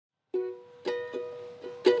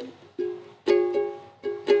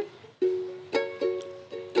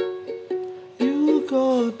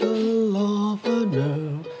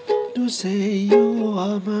say you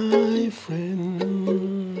are my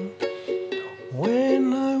friend.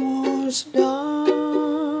 When I was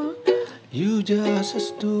down, you just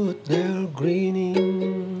stood there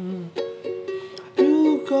grinning.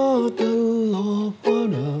 You got a lot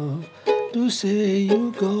enough to say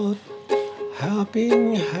you got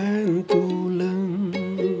helping hand to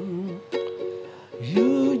learn.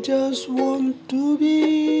 You just want to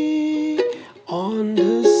be on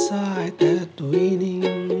the side that winning.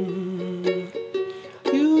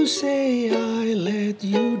 You say I let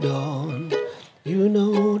you down. You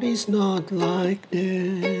know it's not like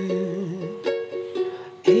that.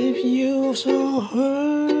 If you saw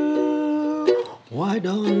her, why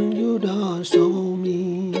don't you dance show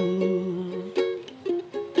me?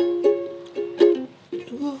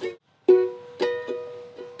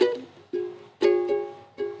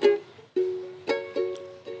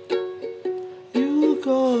 You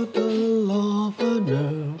got a lot of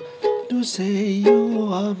nerve to say you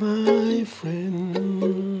are my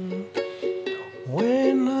friend.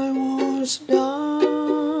 When I was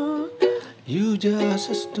down, you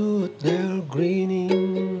just stood there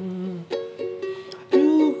grinning.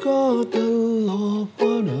 You got a lot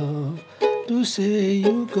enough to say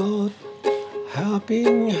you got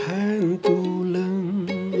helping hand to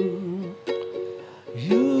learn.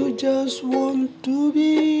 You just want to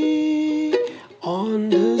be on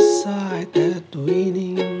the side that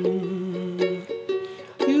winning.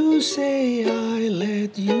 You say I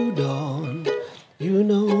let you down. You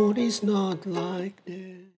know it's not like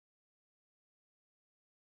that.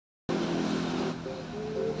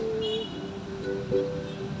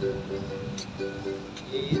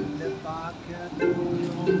 In the pocket of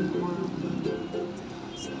your mind,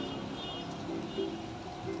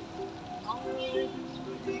 I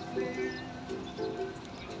declare